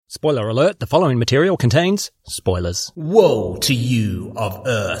Spoiler alert, the following material contains spoilers. Woe to you of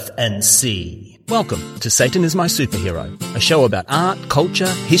earth and sea. Welcome to Satan is My Superhero, a show about art, culture,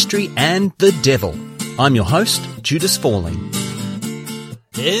 history, and the devil. I'm your host, Judas Falling.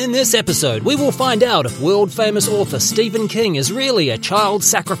 In this episode, we will find out if world-famous author Stephen King is really a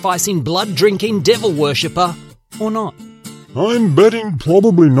child-sacrificing, blood-drinking devil worshipper or not. I'm betting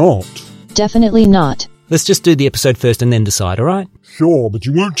probably not. Definitely not. Let's just do the episode first and then decide, alright? Sure, but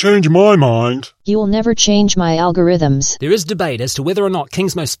you won't change my mind. You will never change my algorithms. There is debate as to whether or not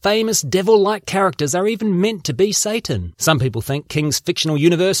King's most famous devil-like characters are even meant to be Satan. Some people think King's fictional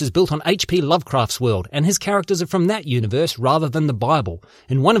universe is built on H.P. Lovecraft's world, and his characters are from that universe rather than the Bible.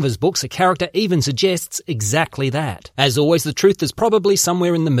 In one of his books, a character even suggests exactly that. As always, the truth is probably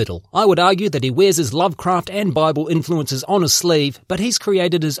somewhere in the middle. I would argue that he wears his Lovecraft and Bible influences on his sleeve, but he's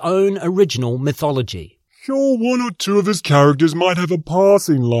created his own original mythology. Sure, one or two of his characters might have a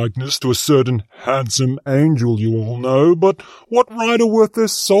passing likeness to a certain handsome angel you all know, but what writer worth their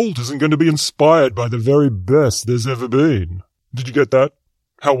salt isn't going to be inspired by the very best there's ever been? Did you get that?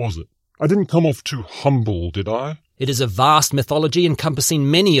 How was it? I didn't come off too humble, did I? It is a vast mythology encompassing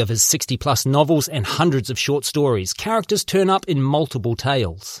many of his 60-plus novels and hundreds of short stories. Characters turn up in multiple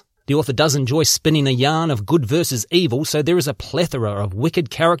tales. The author does enjoy spinning a yarn of good versus evil, so there is a plethora of wicked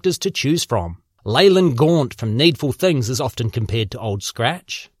characters to choose from. Leyland Gaunt from Needful Things is often compared to Old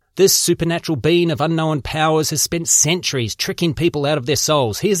Scratch. This supernatural being of unknown powers has spent centuries tricking people out of their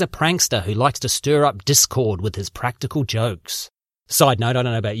souls. He is a prankster who likes to stir up discord with his practical jokes. Side note, I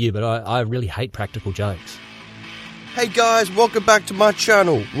don't know about you, but I really hate practical jokes. Hey guys, welcome back to my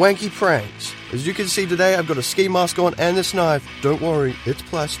channel, Wanky Pranks. As you can see today, I've got a ski mask on and this knife. Don't worry, it's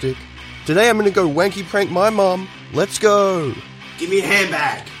plastic. Today I'm going to go wanky prank my mum. Let's go. Give me a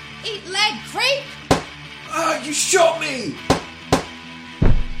handbag. Eat leg, creep! You shot me!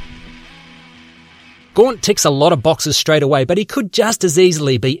 Gaunt ticks a lot of boxes straight away, but he could just as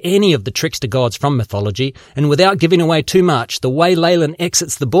easily be any of the trickster gods from mythology, and without giving away too much, the way Leyland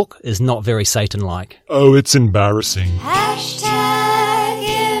exits the book is not very Satan-like. Oh, it's embarrassing. Hashtag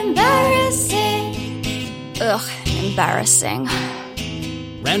embarrassing. Ugh, embarrassing.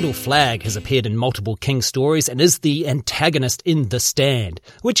 Randall Flagg has appeared in multiple King stories and is the antagonist in The Stand,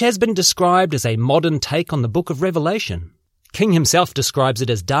 which has been described as a modern take on the Book of Revelation. King himself describes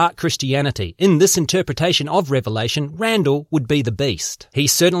it as dark Christianity. In this interpretation of Revelation, Randall would be the beast. He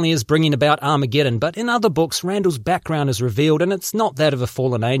certainly is bringing about Armageddon, but in other books, Randall's background is revealed and it's not that of a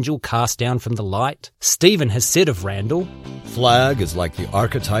fallen angel cast down from the light. Stephen has said of Randall, Flagg is like the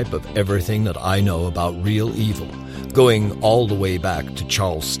archetype of everything that I know about real evil, going all the way back to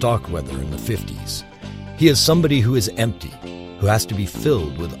Charles Starkweather in the 50s. He is somebody who is empty, who has to be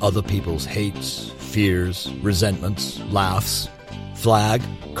filled with other people's hates, fears, resentments, laughs. Flagg,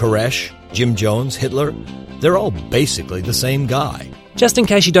 Koresh, Jim Jones, Hitler, they're all basically the same guy. Just in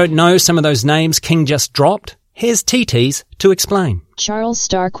case you don't know some of those names King just dropped, here's TT's to explain. Charles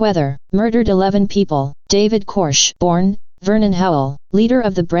Starkweather, murdered 11 people. David Koresh, born Vernon Howell, leader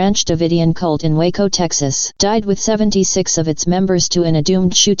of the Branch Davidian cult in Waco, Texas, died with 76 of its members in a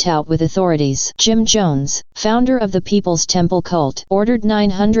doomed shootout with authorities. Jim Jones, founder of the People's Temple cult, ordered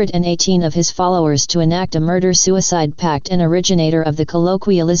 918 of his followers to enact a murder-suicide pact and originator of the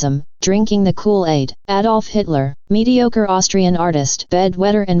colloquialism, drinking the Kool-Aid. Adolf Hitler, mediocre Austrian artist,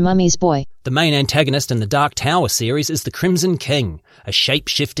 bedwetter and mummy's boy. The main antagonist in the Dark Tower series is the Crimson King, a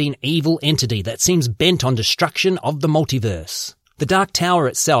shape-shifting evil entity that seems bent on destruction of the multiverse. The Dark Tower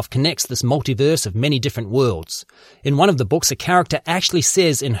itself connects this multiverse of many different worlds. In one of the books, a character actually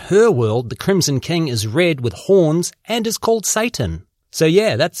says in her world the Crimson King is red with horns and is called Satan. So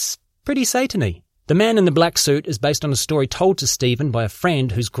yeah, that's pretty Satan-y. The Man in the Black Suit is based on a story told to Stephen by a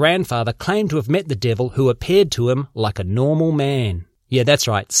friend whose grandfather claimed to have met the devil who appeared to him like a normal man. Yeah, that's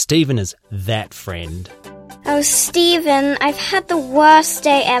right, Stephen is that friend. Oh, Stephen, I've had the worst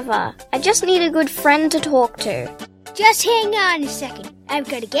day ever. I just need a good friend to talk to. Just hang on a second. I've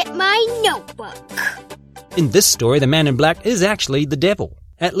got to get my notebook. In this story, the Man in Black is actually the devil.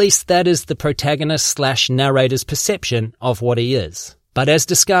 At least that is the protagonist/narrator's perception of what he is. But as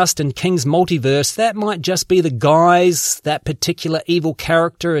discussed in King's multiverse, that might just be the guise that particular evil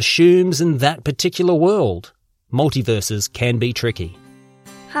character assumes in that particular world. Multiverses can be tricky.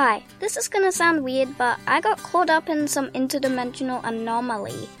 Hi, this is gonna sound weird, but I got caught up in some interdimensional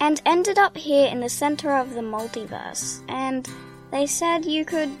anomaly and ended up here in the center of the multiverse. And they said you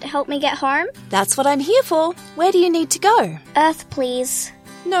could help me get home? That's what I'm here for. Where do you need to go? Earth, please.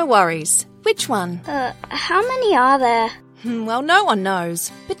 No worries. Which one? How many are there? Well, no one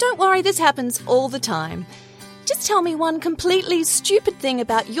knows. But don't worry, this happens all the time. Just tell me one completely stupid thing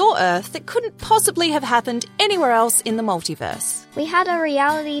about your Earth that couldn't possibly have happened anywhere else in the multiverse. We had a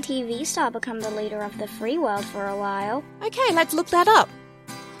reality TV star become the leader of the free world for a while. Okay, let's look that up.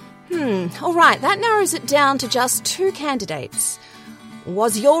 Alright, that narrows it down to just 2 candidates.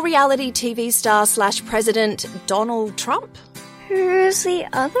 Was your reality TV star / president Donald Trump? Who's the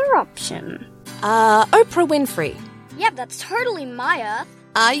other option? Oprah Winfrey. Yep, that's totally my Earth.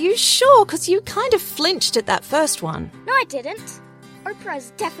 Are you sure? Because you kind of flinched at that first one. No, I didn't. Oprah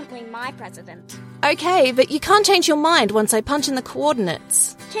is definitely my president. Okay, but you can't change your mind once I punch in the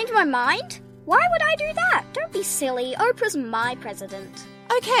coordinates. Change my mind? Why would I do that? Don't be silly. Oprah's my president.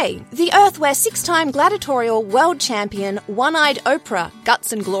 Okay, the Earth where 6-time gladiatorial world champion, one-eyed Oprah,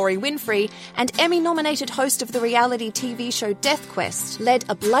 Guts and Glory Winfrey, and Emmy-nominated host of the reality TV show Death Quest led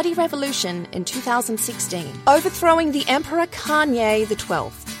a bloody revolution in 2016, overthrowing the Emperor Kanye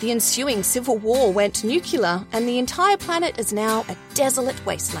XII. The ensuing civil war went nuclear, and the entire planet is now a desolate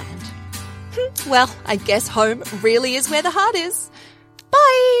wasteland. Well, I guess home really is where the heart is.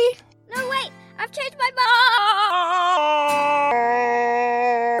 Bye! No, wait! I've changed my mind!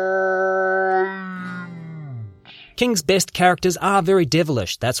 King's best characters are very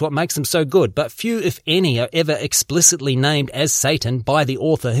devilish. That's what makes them so good, but few, if any, are ever explicitly named as Satan by the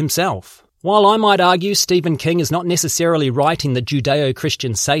author himself. While I might argue Stephen King is not necessarily writing the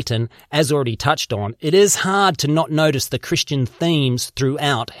Judeo-Christian Satan, as already touched on, it is hard to not notice the Christian themes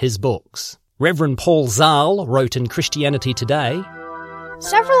throughout his books. Reverend Paul Zahl wrote in Christianity Today,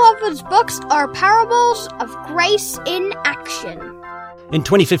 Several of his books are parables of grace in action. In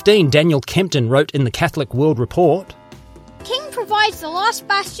 2015, Daniel Kempton wrote in the Catholic World Report, King provides the last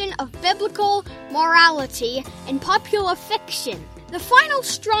bastion of biblical morality in popular fiction, the final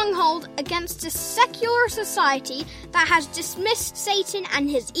stronghold against a secular society that has dismissed Satan and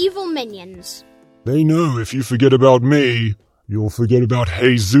his evil minions. They know if you forget about me, you'll forget about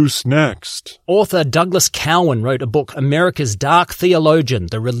Jesus next. Author Douglas Cowan wrote a book, America's Dark Theologian,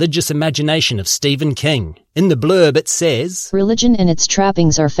 The Religious Imagination of Stephen King. In the blurb it says, Religion and its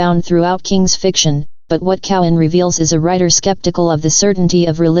trappings are found throughout King's fiction, but what Cowan reveals is a writer skeptical of the certainty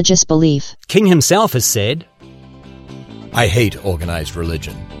of religious belief. King himself has said, I hate organized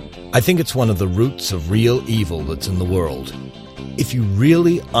religion. I think it's one of the roots of real evil that's in the world. If you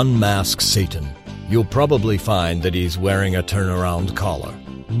really unmask Satan, you'll probably find that he's wearing a turnaround collar.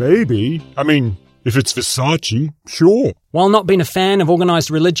 Maybe. I mean, if it's Versace, sure. While not being a fan of organized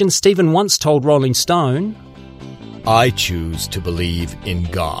religion, Stephen once told Rolling Stone, I choose to believe in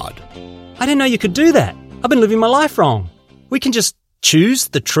God. I didn't know you could do that. I've been living my life wrong. We can just choose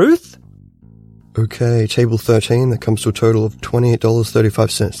the truth? Okay, table 13, that comes to a total of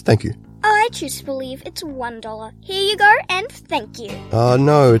 $28.35. Thank you. I choose to believe it's $1. Here you go, and thank you.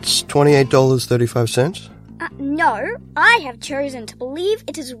 No, it's $28.35. No, I have chosen to believe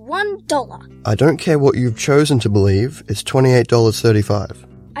it is $1. I don't care what you've chosen to believe, it's $28.35.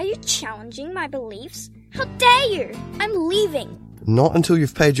 Are you challenging my beliefs? How dare you! I'm leaving. Not until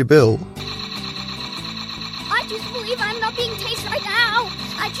you've paid your bill. I choose to believe I'm not being tased right now.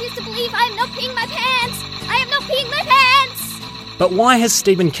 I choose to believe I'm not peeing my pants. I am not peeing my pants. But why has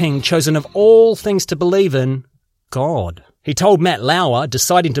Stephen King chosen of all things to believe in, God? He told Matt Lauer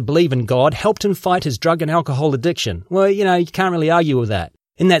deciding to believe in God helped him fight his drug and alcohol addiction. Well, you can't really argue with that.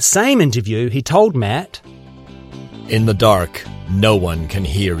 In that same interview, he told Matt, In the dark, no one can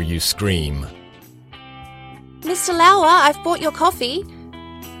hear you scream. Mr. Lauer, I've bought your coffee.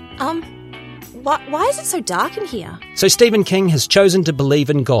 Why is it so dark in here? So Stephen King has chosen to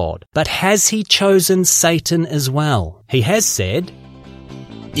believe in God, but has he chosen Satan as well? He has said,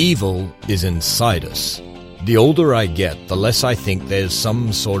 Evil is inside us. The older I get, the less I think there's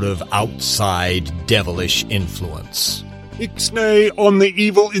some sort of outside devilish influence. Ixnay on the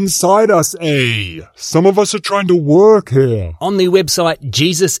evil inside us, eh? Some of us are trying to work here. On the website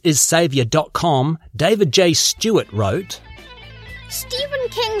JesusIsSaviour.com, David J. Stewart wrote, Stephen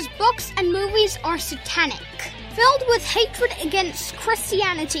King's books and movies are satanic, filled with hatred against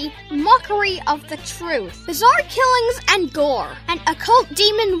Christianity, mockery of the truth, bizarre killings and gore, and occult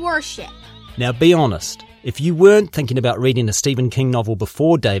demon worship. Now be honest, if you weren't thinking about reading a Stephen King novel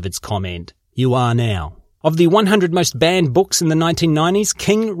before David's comment, you are now. Of the 100 most banned books in the 1990s,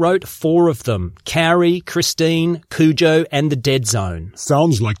 King wrote 4 of them: Carrie, Christine, Cujo, and The Dead Zone.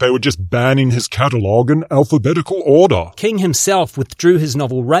 Sounds like they were just banning his catalogue in alphabetical order. King himself withdrew his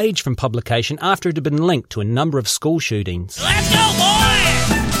novel Rage from publication after it had been linked to a number of school shootings. Let's go,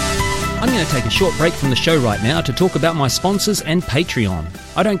 boys! I'm going to take a short break from the show right now to talk about my sponsors and Patreon.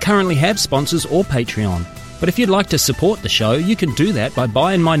 I don't currently have sponsors or Patreon. But if you'd like to support the show, you can do that by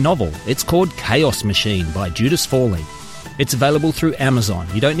buying my novel. It's called Chaos Machine by Judas Fawley. It's available through Amazon.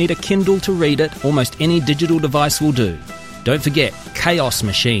 You don't need a Kindle to read it. Almost any digital device will do. Don't forget, Chaos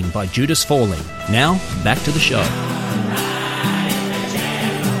Machine by Judas Fawley. Now, back to the show.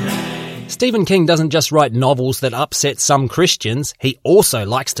 Stephen King doesn't just write novels that upset some Christians, he also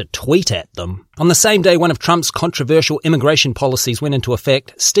likes to tweet at them. On the same day one of Trump's controversial immigration policies went into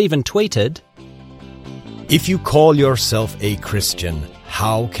effect, Stephen tweeted, "If you call yourself a Christian,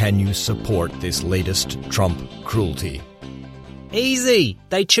 how can you support this latest Trump cruelty?" Easy,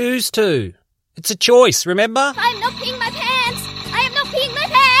 they choose to. It's a choice, remember? I'm not peeing my pants! I am not peeing my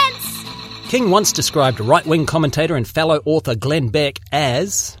pants! King once described right-wing commentator and fellow author Glenn Beck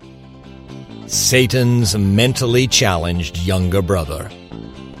as Satan's mentally challenged younger brother.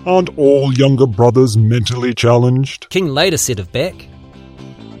 Aren't all younger brothers mentally challenged? King later said of Beck,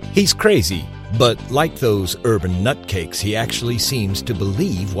 "He's crazy, but like those urban nutcakes, he actually seems to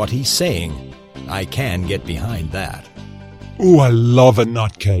believe what he's saying. I can get behind that." Ooh, I love a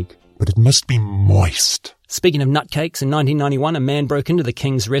nutcake, but it must be moist. Speaking of nutcakes, in 1991 a man broke into the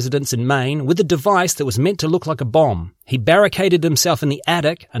King's residence in Maine with a device that was meant to look like a bomb. He barricaded himself in the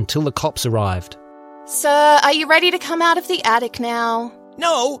attic until the cops arrived. Sir, are you ready to come out of the attic now?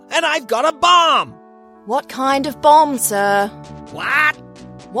 No, and I've got a bomb! What kind of bomb, sir? What?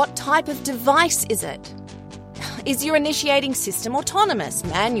 What type of device is it? Is your initiating system autonomous,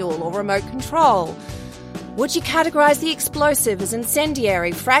 manual, or remote control? Would you categorize the explosive as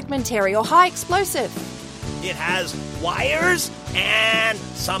incendiary, fragmentary, or high explosive? It has wires and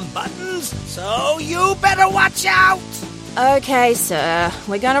some buttons, so you better watch out! Okay, sir.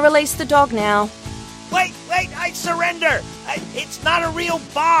 We're going to release the dog now. Wait, I surrender! It's not a real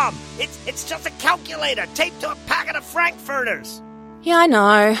bomb! It's just a calculator taped to a packet of Frankfurters! Yeah, I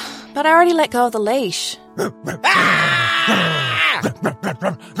know, but I already let go of the leash.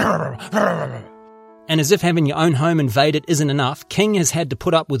 And as if having your own home invaded isn't enough, King has had to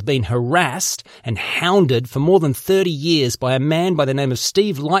put up with being harassed and hounded for more than 30 years by a man by the name of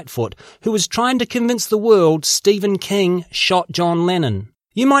Steve Lightfoot, who was trying to convince the world Stephen King shot John Lennon.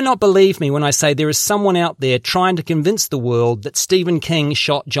 You might not believe me when I say there is someone out there trying to convince the world that Stephen King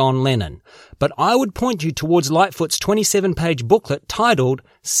shot John Lennon, but I would point you towards Lightfoot's 27-page booklet titled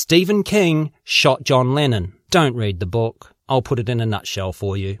Stephen King Shot John Lennon. Don't read the book. I'll put it in a nutshell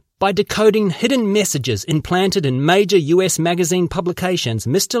for you. By decoding hidden messages implanted in major US magazine publications,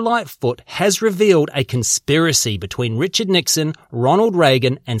 Mr. Lightfoot has revealed a conspiracy between Richard Nixon, Ronald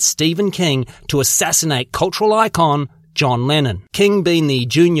Reagan, and Stephen King to assassinate cultural icon John Lennon. King, being the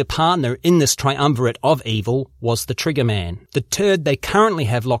junior partner in this triumvirate of evil, was the trigger man. The turd they currently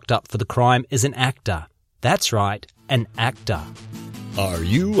have locked up for the crime is an actor. That's right, an actor. Are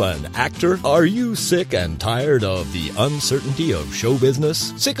you an actor? Are you sick and tired of the uncertainty of show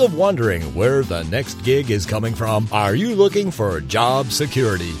business? Sick of wondering where the next gig is coming from? Are you looking for job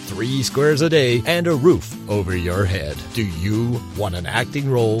security, 3 squares a day, and a roof over your head? Do you want an acting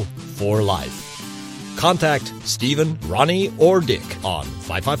role for life? Contact Stephen, Ronnie, or Dick on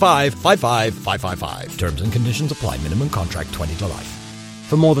 555-55555. Terms and conditions apply. Minimum contract 20 to life.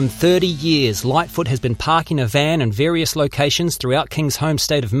 For more than 30 years, Lightfoot has been parking a van in various locations throughout King's home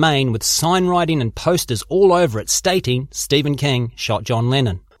state of Maine with sign writing and posters all over it stating Stephen King shot John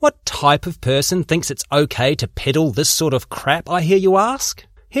Lennon. What type of person thinks it's okay to peddle this sort of crap, I hear you ask?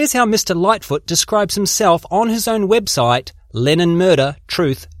 Here's how Mr. Lightfoot describes himself on his own website,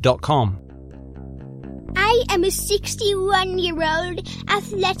 LennonMurderTruth.com. I am a 61-year-old,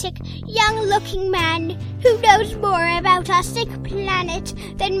 athletic, young-looking man who knows more about our sick planet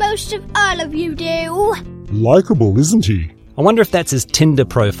than most of all of you do. Likeable, isn't he? I wonder if that's his Tinder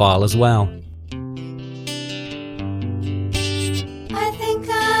profile as well. I think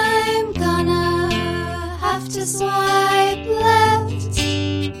I'm gonna have to swipe left.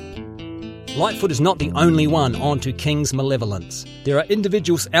 Lightfoot is not the only one onto King's malevolence. There are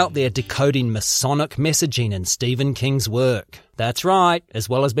individuals out there decoding Masonic messaging in Stephen King's work. That's right, as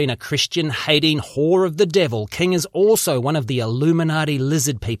well as being a Christian-hating whore of the devil, King is also one of the Illuminati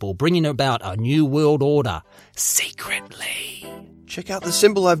lizard people bringing about a new world order, secretly. Check out the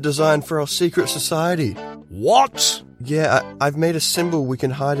symbol I've designed for our secret society. What? Yeah, I've made a symbol we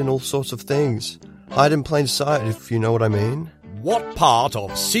can hide in all sorts of things. Hide in plain sight, if you know what I mean. What part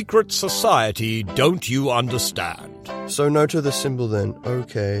of secret society don't you understand? So no to the symbol then,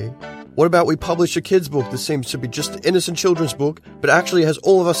 okay. What about we publish a kid's book that seems to be just an innocent children's book, but actually has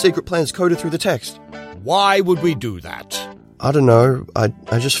all of our secret plans coded through the text? Why would we do that? I don't know. I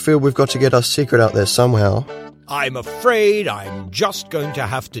just feel we've got to get our secret out there somehow. I'm afraid I'm just going to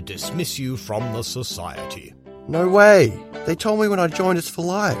have to dismiss you from the society. No way. They told me when I joined it's for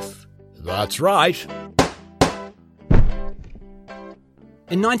life. That's right.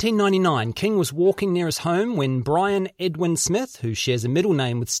 In 1999, King was walking near his home when Brian Edwin Smith, who shares a middle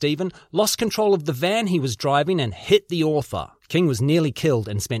name with Stephen, lost control of the van he was driving and hit the author. King was nearly killed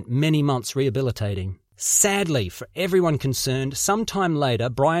and spent many months rehabilitating. Sadly, for everyone concerned, sometime later,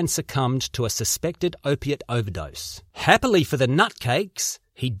 Brian succumbed to a suspected opiate overdose. Happily for the nutcakes,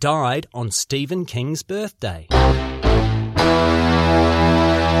 he died on Stephen King's birthday.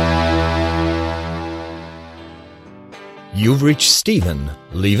 You've reached Stephen.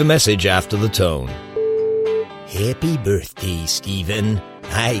 Leave a message after the tone. Happy birthday, Stephen.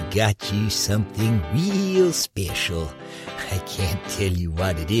 I got you something real special. I can't tell you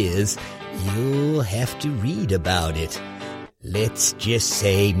what it is. You'll have to read about it. Let's just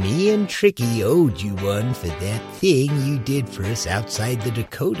say me and Tricky owed you one for that thing you did for us outside the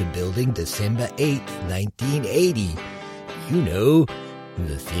Dakota Building December 8th, 1980. You know,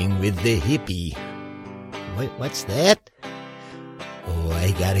 the thing with the hippie. What's that? Oh,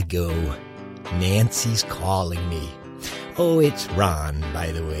 I gotta go. Nancy's calling me. Oh, it's Ron,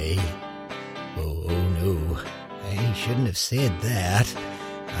 by the way. Oh, no. I shouldn't have said that.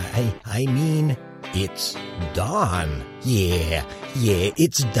 I mean, it's Don. Yeah,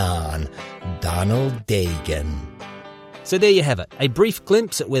 it's Don. Donald Dagan. So there you have it, a brief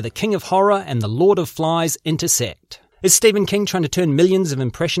glimpse at where the King of Horror and the Lord of Flies intersect. Is Stephen King trying to turn millions of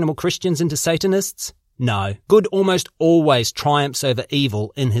impressionable Christians into Satanists? No, good almost always triumphs over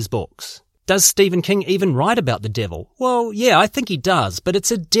evil in his books. Does Stephen King even write about the devil? Well, yeah, I think he does, but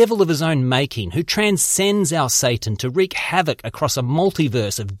it's a devil of his own making who transcends our Satan to wreak havoc across a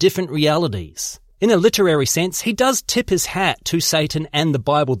multiverse of different realities. In a literary sense, he does tip his hat to Satan and the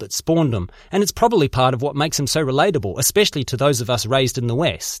Bible that spawned him, and it's probably part of what makes him so relatable, especially to those of us raised in the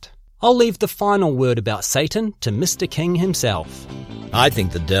West. I'll leave the final word about Satan to Mr. King himself. I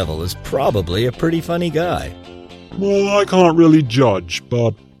think the devil is probably a pretty funny guy. Well, I can't really judge,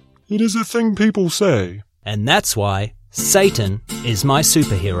 but it is a thing people say. And that's why Satan is my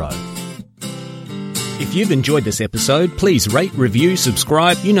superhero. If you've enjoyed this episode, please rate, review,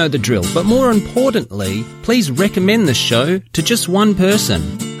 subscribe, you know the drill. But more importantly, please recommend this show to just one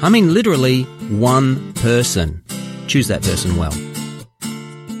person. I mean literally one person. Choose that person well.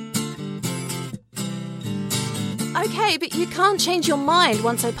 Okay, but you can't change your mind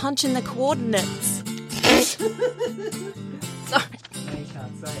once I punch in the coordinates. Sorry.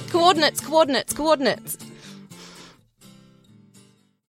 Coordinates.